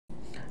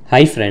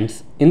Hi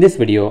friends, in this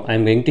video I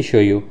am going to show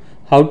you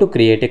how to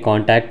create a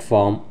contact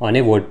form on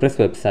a WordPress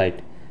website.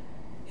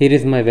 Here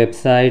is my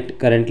website.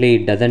 Currently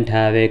it doesn't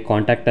have a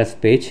contact us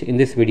page. In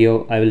this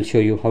video I will show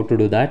you how to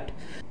do that.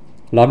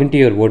 Log into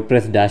your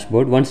WordPress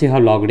dashboard. Once you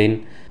have logged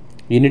in,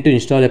 you need to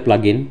install a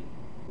plugin.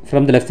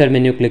 From the left side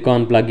menu, click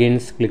on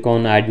plugins, click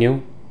on add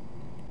new.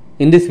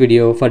 In this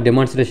video, for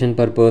demonstration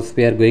purpose,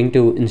 we are going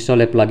to install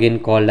a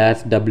plugin called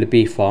as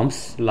WP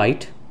Forms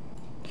Lite.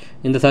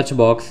 In the search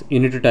box, you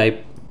need to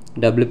type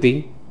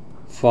WP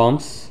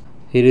Forms.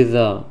 Here is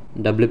the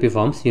WP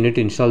Forms. You need to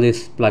install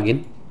this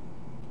plugin.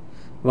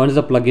 Once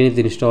the plugin is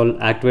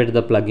installed, activate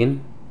the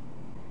plugin.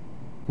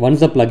 Once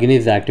the plugin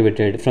is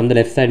activated, from the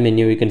left side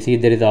menu you can see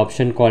there is an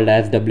option called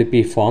as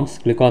WP Forms.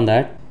 Click on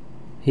that.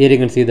 Here you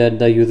can see that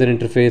the user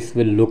interface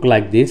will look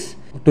like this.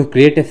 To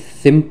create a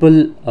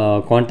simple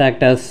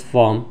contact us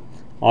form,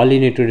 all you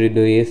need to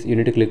do is you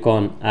need to click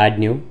on add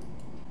new.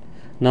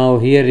 Now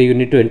here you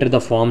need to enter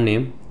the form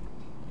name.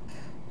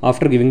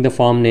 After giving the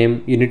form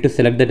name, you need to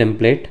select the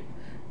template.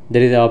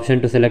 There is an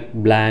option to select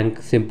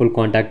blank, simple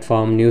contact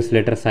form,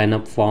 newsletter sign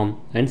up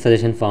form and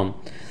suggestion form.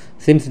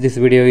 Since this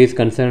video is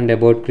concerned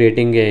about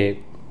creating a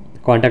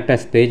contact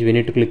us page, we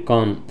need to click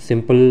on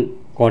simple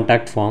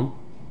contact form.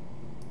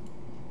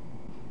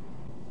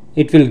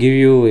 It will give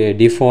you a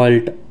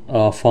default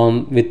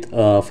form with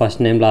first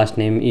name, last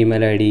name,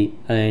 email ID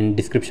and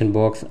description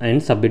box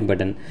and submit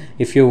button.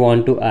 If you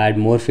want to add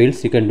more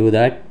fields, you can do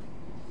that.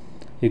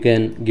 You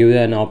can give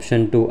an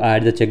option to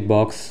add the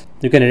checkbox.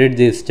 You can edit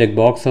these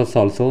checkboxes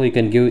also. You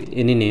can give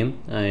any name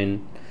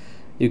and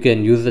you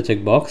can use the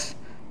checkbox.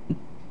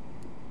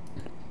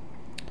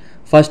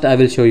 First I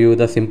will show you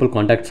the simple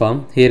contact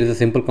form. Here is a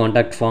simple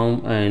contact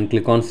form and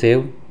click on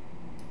save.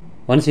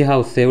 Once you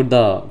have saved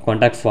the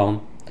contact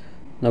form,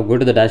 now go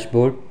to the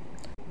dashboard.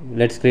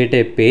 Let's create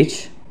a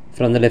page.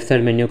 From the left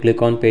side menu,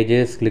 click on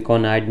pages, click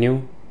on add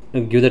new,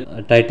 give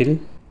the title.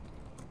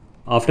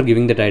 After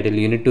giving the title,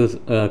 you need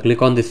to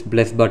click on this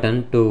plus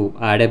button to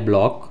add a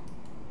block,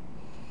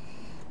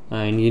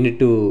 and you need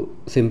to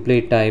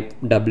simply type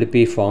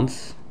WP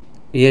Forms.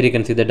 Here you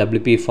can see the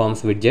WP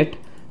Forms widget.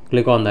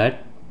 Click on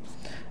that,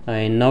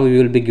 and now you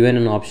will be given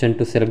an option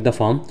to select the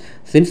form.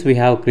 Since we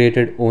have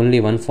created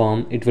only one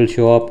form, it will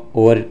show up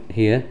over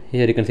here.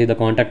 Here you can see the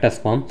contact us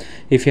form.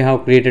 If you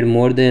have created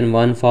more than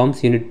one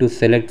forms, you need to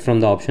select from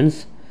the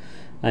options.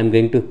 I'm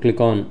going to click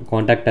on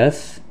contact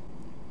us.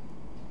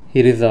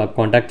 Here is a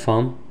contact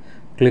form.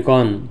 Click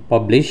on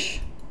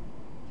publish.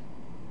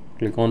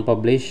 Click on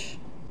publish.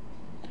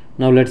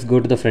 Now let's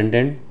go to the front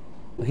end.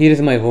 Here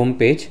is my home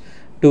page.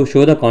 To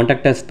show the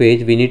contact us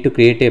page, we need to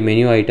create a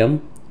menu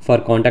item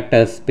for contact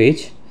us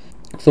page.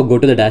 So go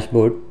to the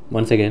dashboard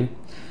once again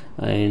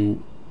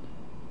and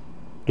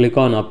click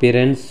on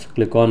appearance,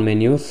 click on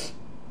menus.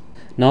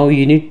 Now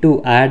you need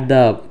to add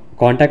the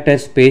contact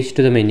us page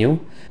to the menu.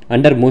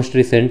 Under most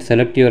recent,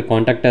 select your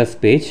contact us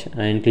page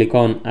and click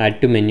on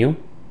add to menu.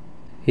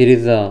 Here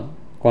is the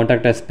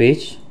contact us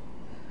page.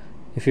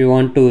 If you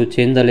want to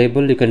change the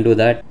label, you can do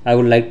that. I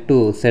would like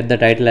to set the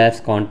title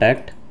as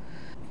contact.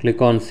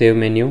 Click on save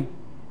menu.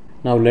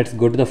 Now let's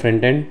go to the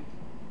front end.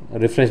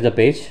 Refresh the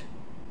page.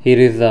 Here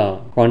is the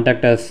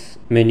contact us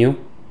menu.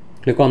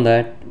 Click on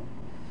that.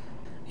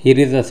 Here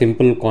is a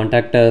simple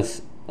contact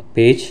us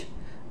page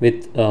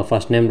with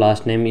first name,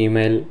 last name,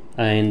 email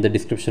and the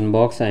description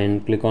box,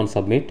 and click on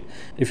submit.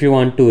 If you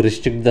want to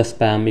restrict the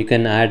spam, you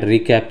can add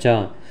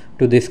reCAPTCHA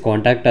to this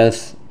contact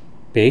us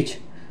page.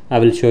 I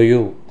will show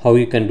you how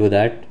you can do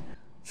that.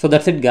 So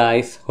that's it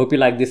guys. Hope you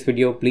like this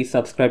video. Please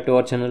subscribe to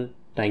our channel.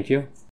 Thank you.